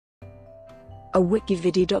a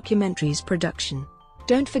WikiVidi documentaries production.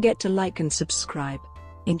 Don't forget to like and subscribe.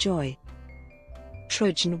 Enjoy.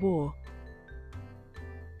 Trojan War.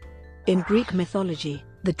 In Greek mythology,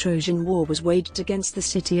 the Trojan War was waged against the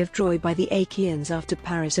city of Troy by the Achaeans after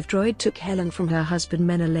Paris of Troy took Helen from her husband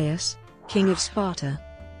Menelaus, king of Sparta.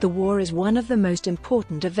 The war is one of the most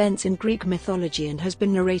important events in Greek mythology and has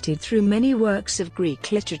been narrated through many works of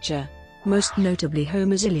Greek literature, most notably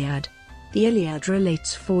Homer's Iliad. The Iliad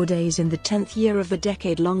relates 4 days in the 10th year of the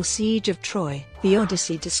decade-long siege of Troy. The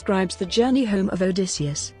Odyssey describes the journey home of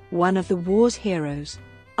Odysseus, one of the war's heroes.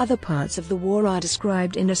 Other parts of the war are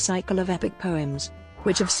described in a cycle of epic poems,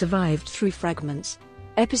 which have survived through fragments.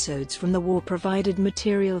 Episodes from the war provided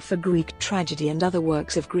material for Greek tragedy and other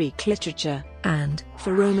works of Greek literature, and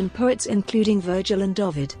for Roman poets including Virgil and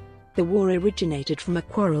Ovid. The war originated from a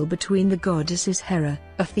quarrel between the goddesses Hera,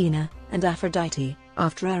 Athena, and Aphrodite,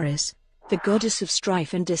 after Ares, the goddess of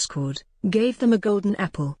strife and discord, gave them a golden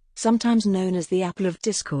apple, sometimes known as the Apple of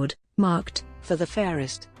Discord, marked, for the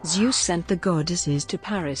fairest. Zeus sent the goddesses to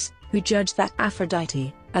Paris, who judged that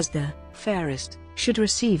Aphrodite, as the fairest, should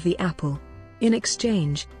receive the apple. In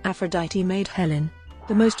exchange, Aphrodite made Helen,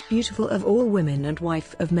 the most beautiful of all women and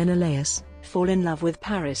wife of Menelaus, fall in love with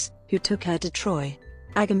Paris, who took her to Troy.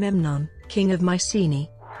 Agamemnon, king of Mycenae,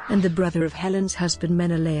 and the brother of Helen's husband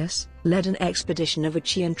Menelaus, led an expedition of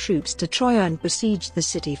Achaean troops to Troy and besieged the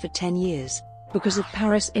city for 10 years, because of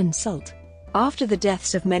Paris' insult. After the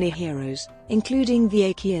deaths of many heroes, including the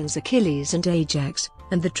Achaeans Achilles and Ajax,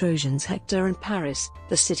 and the Trojans Hector and Paris,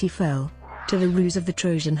 the city fell to the ruse of the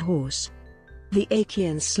Trojan horse. The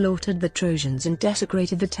Achaeans slaughtered the Trojans and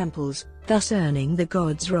desecrated the temples, thus earning the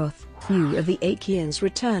gods' wrath. Few of the Achaeans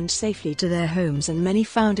returned safely to their homes and many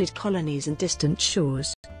founded colonies in distant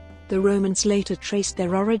shores. The Romans later traced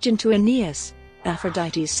their origin to Aeneas,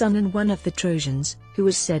 Aphrodite's son and one of the Trojans, who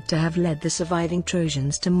was said to have led the surviving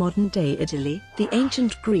Trojans to modern-day Italy. The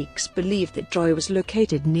ancient Greeks believed that Troy was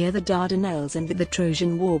located near the Dardanelles and that the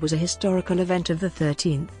Trojan War was a historical event of the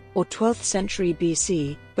 13th or 12th century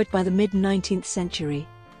BC, but by the mid-19th century,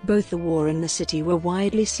 both the war and the city were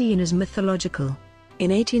widely seen as mythological.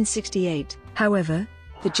 In 1868, however,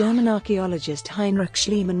 the German archaeologist Heinrich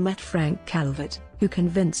Schliemann met Frank Calvert, who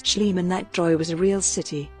convinced Schliemann that Troy was a real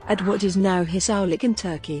city, at what is now Hisarlik in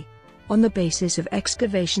Turkey. On the basis of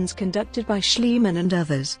excavations conducted by Schliemann and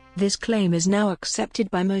others, this claim is now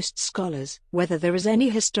accepted by most scholars. Whether there is any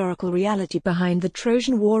historical reality behind the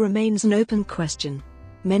Trojan War remains an open question.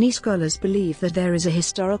 Many scholars believe that there is a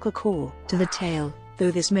historical core to the tale,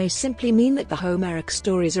 though this may simply mean that the Homeric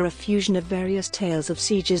stories are a fusion of various tales of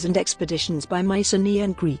sieges and expeditions by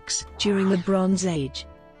Mycenaean Greeks during the Bronze Age.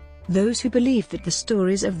 Those who believe that the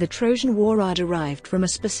stories of the Trojan War are derived from a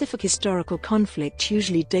specific historical conflict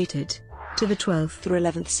usually dated to the 12th or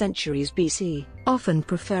 11th centuries BC, often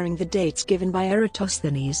preferring the dates given by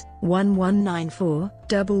Eratosthenes,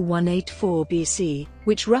 1194–1184 BC,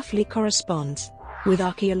 which roughly corresponds with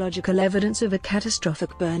archaeological evidence of a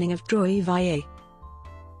catastrophic burning of Troy via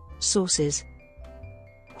sources.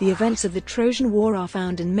 The events of the Trojan War are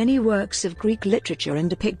found in many works of Greek literature and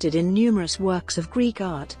depicted in numerous works of Greek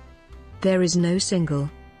art. There is no single,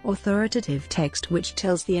 authoritative text which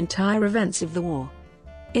tells the entire events of the war.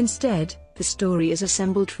 Instead, the story is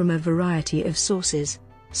assembled from a variety of sources,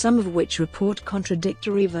 some of which report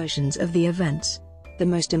contradictory versions of the events. The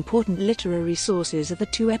most important literary sources are the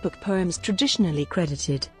two epic poems traditionally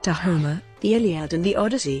credited to Homer, the Iliad and the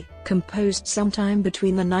Odyssey, composed sometime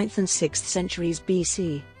between the 9th and 6th centuries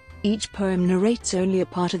BC. Each poem narrates only a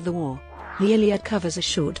part of the war. The Iliad covers a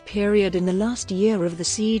short period in the last year of the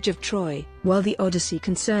siege of Troy, while the Odyssey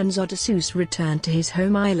concerns Odysseus' return to his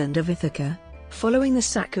home island of Ithaca, following the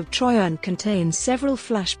sack of Troy, and contains several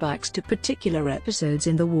flashbacks to particular episodes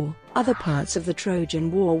in the war. Other parts of the Trojan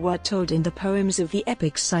War were told in the poems of the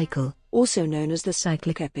epic cycle, also known as the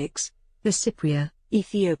cyclic epics: the Cypria,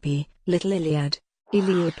 Ethiope, Little Iliad,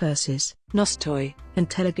 Iliopursis, Nostoi, and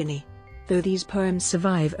Telegony. Though these poems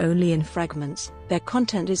survive only in fragments, their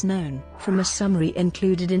content is known from a summary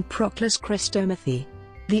included in Proclus Chrestomathy.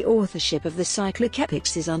 The authorship of the cyclic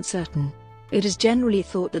epics is uncertain. It is generally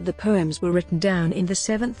thought that the poems were written down in the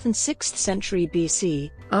 7th and 6th century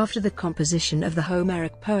BC, after the composition of the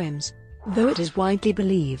Homeric poems, though it is widely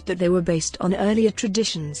believed that they were based on earlier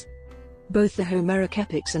traditions. Both the Homeric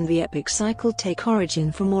epics and the epic cycle take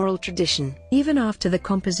origin from oral tradition. Even after the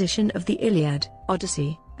composition of the Iliad,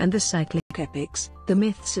 Odyssey, and the cyclic epics, the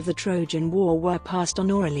myths of the Trojan War were passed on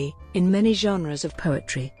orally, in many genres of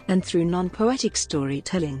poetry, and through non-poetic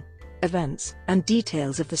storytelling. Events and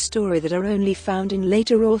details of the story that are only found in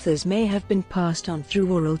later authors may have been passed on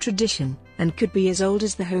through oral tradition, and could be as old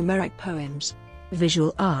as the Homeric poems.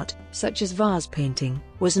 Visual art, such as vase painting,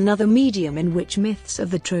 was another medium in which myths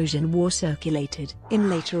of the Trojan War circulated. In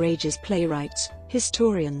later ages, playwrights,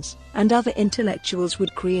 historians, and other intellectuals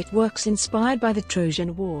would create works inspired by the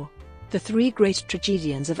Trojan War. The three great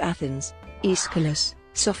tragedians of Athens, Aeschylus,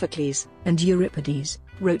 Sophocles, and Euripides,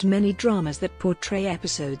 wrote many dramas that portray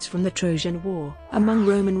episodes from the Trojan War. Among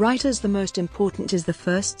Roman writers, the most important is the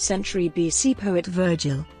 1st century BC poet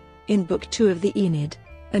Virgil. In Book 2 of the Aeneid,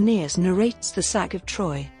 Aeneas narrates the sack of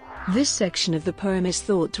Troy. This section of the poem is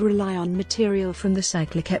thought to rely on material from the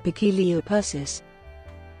cyclic epic Heliopersis.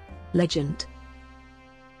 Legend.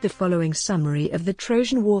 The following summary of the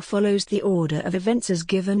Trojan War follows the order of events as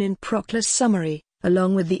given in Proclus' summary,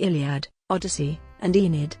 along with the Iliad, Odyssey, and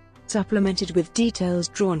Aeneid, supplemented with details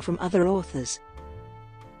drawn from other authors.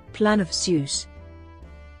 Plan of Zeus.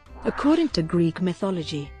 According to Greek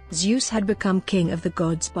mythology, Zeus had become king of the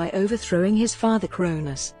gods by overthrowing his father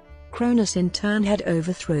Cronus. Cronus in turn had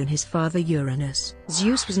overthrown his father Uranus.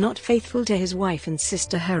 Zeus was not faithful to his wife and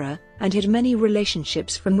sister Hera, and had many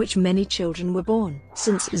relationships from which many children were born.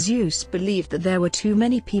 Since Zeus believed that there were too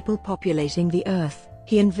many people populating the earth,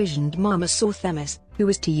 he envisioned Mamos or Themis, who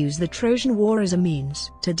was to use the Trojan War as a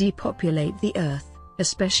means to depopulate the earth,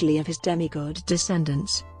 especially of his demigod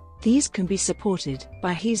descendants. These can be supported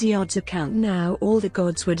by Hesiod's account. Now all the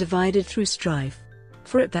gods were divided through strife.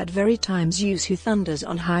 For at that very time Zeus, who thunders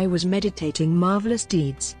on high, was meditating marvelous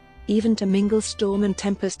deeds, even to mingle storm and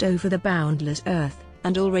tempest over the boundless earth,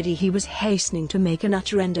 and already he was hastening to make an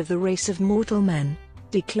utter end of the race of mortal men,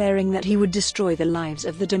 declaring that he would destroy the lives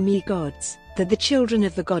of the demigods, that the children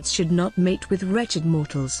of the gods should not mate with wretched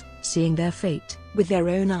mortals, seeing their fate with their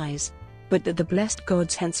own eyes, but that the blessed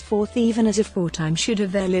gods henceforth, even as aforetime, should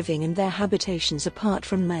have their living and their habitations apart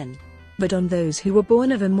from men. But on those who were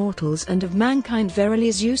born of immortals and of mankind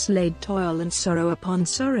verily Zeus laid toil and sorrow upon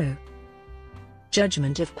sorrow.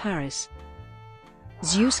 Judgement of Paris.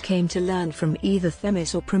 Zeus came to learn from either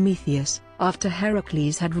Themis or Prometheus, after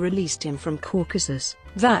Heracles had released him from Caucasus,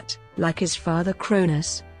 that, like his father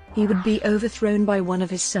Cronus, he would be overthrown by one of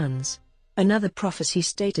his sons. Another prophecy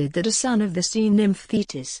stated that a son of the sea nymph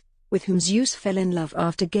Thetis, with whom Zeus fell in love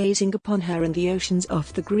after gazing upon her in the oceans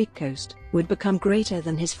off the Greek coast, would become greater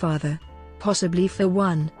than his father. Possibly for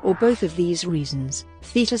one or both of these reasons,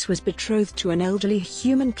 Thetis was betrothed to an elderly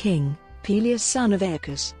human king, Peleus son of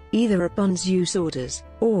Aeacus, either upon Zeus' orders,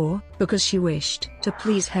 or because she wished to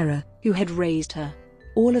please Hera, who had raised her.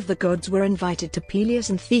 All of the gods were invited to Peleus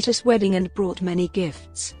and Thetis' wedding and brought many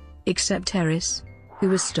gifts, except Eris, who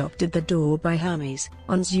was stopped at the door by Hermes,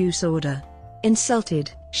 on Zeus' order.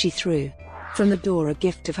 Insulted, she threw from the door a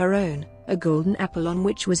gift of her own, a golden apple on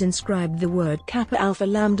which was inscribed the word Kappa Alpha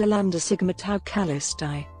Lambda Lambda Sigma Tau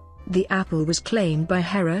Callisti. The apple was claimed by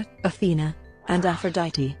Hera, Athena, and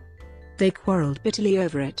Aphrodite. They quarreled bitterly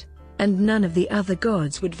over it, and none of the other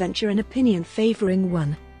gods would venture an opinion favoring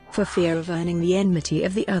one, for fear of earning the enmity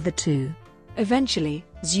of the other two. Eventually,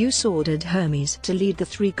 Zeus ordered Hermes to lead the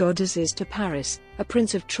three goddesses to Paris, a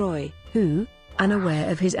prince of Troy, who, unaware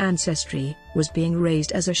of his ancestry, was being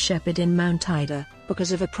raised as a shepherd in Mount Ida,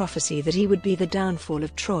 because of a prophecy that he would be the downfall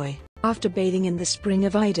of Troy. After bathing in the spring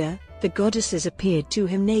of Ida, the goddesses appeared to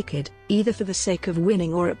him naked, either for the sake of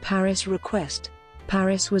winning or at Paris' request.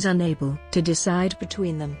 Paris was unable to decide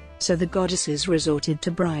between them, so the goddesses resorted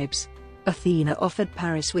to bribes. Athena offered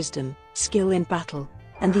Paris wisdom, skill in battle,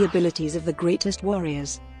 and the abilities of the greatest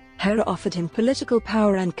warriors. Hera offered him political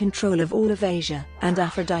power and control of all of Asia, and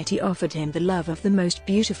Aphrodite offered him the love of the most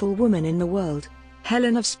beautiful woman in the world,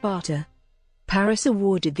 Helen of Sparta. Paris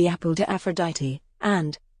awarded the apple to Aphrodite,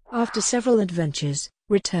 and, after several adventures,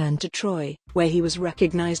 returned to Troy, where he was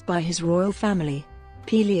recognized by his royal family.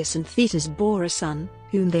 Peleus and Thetis bore a son,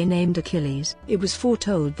 whom they named Achilles. It was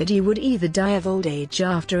foretold that he would either die of old age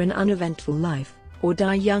after an uneventful life, or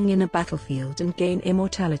die young in a battlefield and gain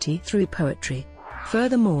immortality through poetry.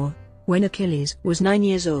 Furthermore, when Achilles was 9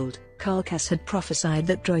 years old, Calchas had prophesied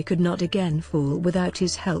that Troy could not again fall without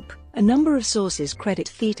his help. A number of sources credit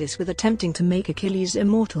Thetis with attempting to make Achilles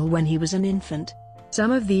immortal when he was an infant.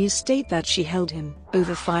 Some of these state that she held him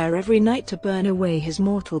over fire every night to burn away his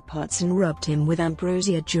mortal parts and rubbed him with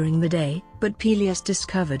ambrosia during the day, but Peleus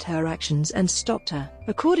discovered her actions and stopped her.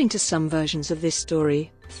 According to some versions of this story,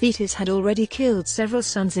 Thetis had already killed several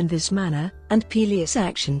sons in this manner, and Peleus'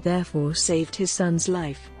 action therefore saved his son's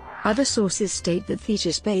life. Other sources state that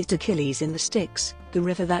Thetis bathed Achilles in the Styx, the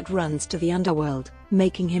river that runs to the underworld,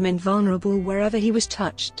 making him invulnerable wherever he was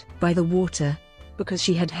touched by the water. Because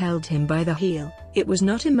she had held him by the heel, it was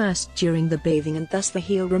not immersed during the bathing, and thus the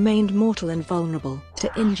heel remained mortal and vulnerable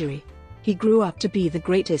to injury. He grew up to be the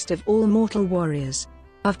greatest of all mortal warriors.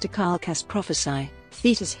 After Calchas' prophecy,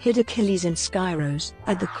 Thetis hid Achilles in Skyros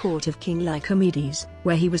at the court of King Lycomedes,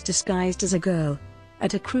 where he was disguised as a girl.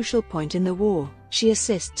 At a crucial point in the war, she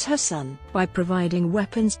assists her son by providing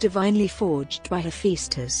weapons divinely forged by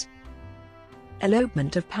Hephaestus.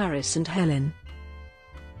 Elopement of Paris and Helen.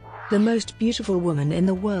 The most beautiful woman in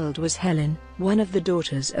the world was Helen, one of the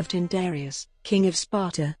daughters of Tyndareus, king of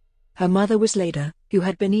Sparta. Her mother was Leda, who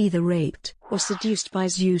had been either raped or seduced by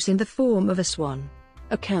Zeus in the form of a swan.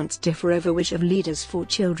 Accounts differ over which of Leda's 4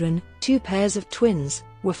 children, 2 pairs of twins,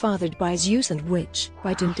 were fathered by Zeus and which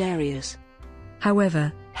by Tyndareus.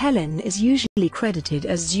 However, Helen is usually credited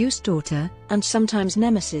as Zeus' daughter, and sometimes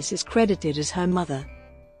Nemesis is credited as her mother.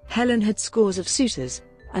 Helen had scores of suitors,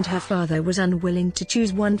 and her father was unwilling to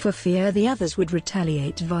choose one for fear the others would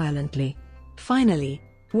retaliate violently. Finally,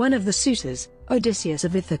 one of the suitors, Odysseus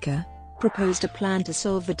of Ithaca, proposed a plan to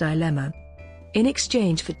solve the dilemma. In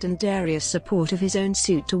exchange for Tyndareus' support of his own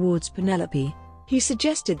suit towards Penelope, he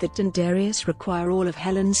suggested that Tyndareus require all of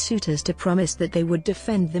Helen's suitors to promise that they would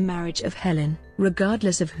defend the marriage of Helen,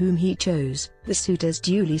 regardless of whom he chose. The suitors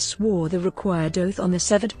duly swore the required oath on the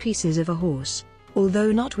severed pieces of a horse,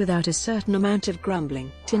 although not without a certain amount of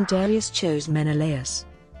grumbling. Tyndareus chose Menelaus.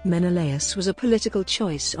 Menelaus was a political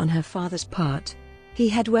choice on her father's part. He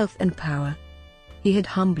had wealth and power. He had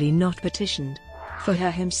humbly not petitioned for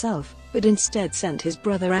her himself, but instead sent his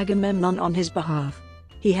brother Agamemnon on his behalf.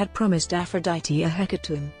 He had promised Aphrodite a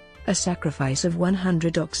hecatomb, a sacrifice of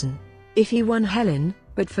 100 oxen, if he won Helen,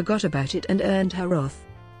 but forgot about it and earned her wrath.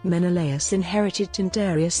 Menelaus inherited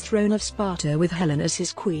Tyndareus' throne of Sparta with Helen as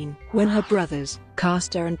his queen. When her brothers,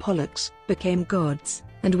 Castor and Pollux, became gods,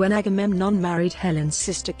 and when Agamemnon married Helen's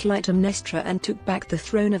sister Clytemnestra and took back the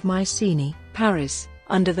throne of Mycenae, Paris,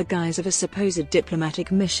 under the guise of a supposed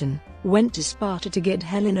diplomatic mission, went to Sparta to get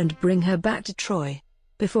Helen and bring her back to Troy.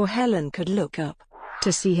 Before Helen could look up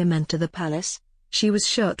to see him enter the palace, she was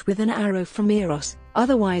shot with an arrow from Eros,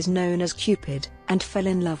 otherwise known as Cupid, and fell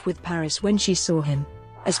in love with Paris when she saw him.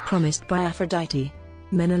 As promised by Aphrodite,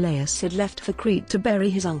 Menelaus had left for Crete to bury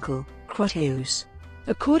his uncle, Croteus.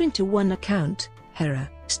 According to one account, Hera,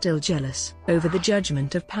 still jealous over the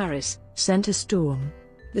judgment of Paris, sent a storm.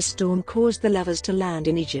 The storm caused the lovers to land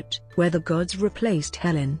in Egypt, where the gods replaced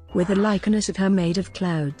Helen with a likeness of her made of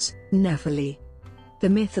clouds, Nephele. The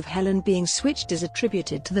myth of Helen being switched is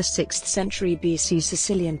attributed to the 6th century BC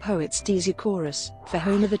Sicilian poet Stesichorus. For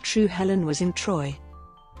Homer, the true Helen was in Troy.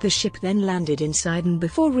 The ship then landed in Sidon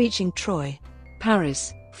before reaching Troy.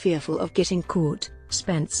 Paris, fearful of getting caught,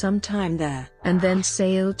 spent some time there, and then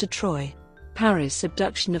sailed to Troy. Paris'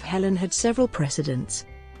 abduction of Helen had several precedents.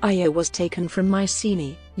 Io was taken from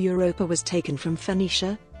Mycenae, Europa was taken from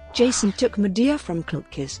Phoenicia, Jason took Medea from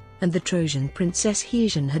Chalkis, and the Trojan princess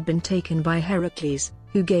Hesione had been taken by Heracles,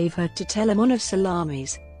 who gave her to Telamon of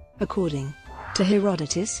Salamis. According to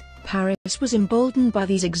Herodotus, Paris was emboldened by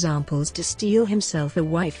these examples to steal himself a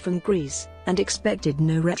wife from Greece, and expected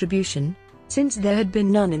no retribution, since there had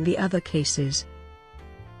been none in the other cases.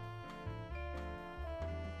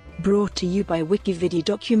 Brought to you by WikiVidi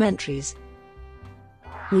Documentaries.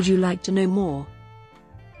 Would you like to know more?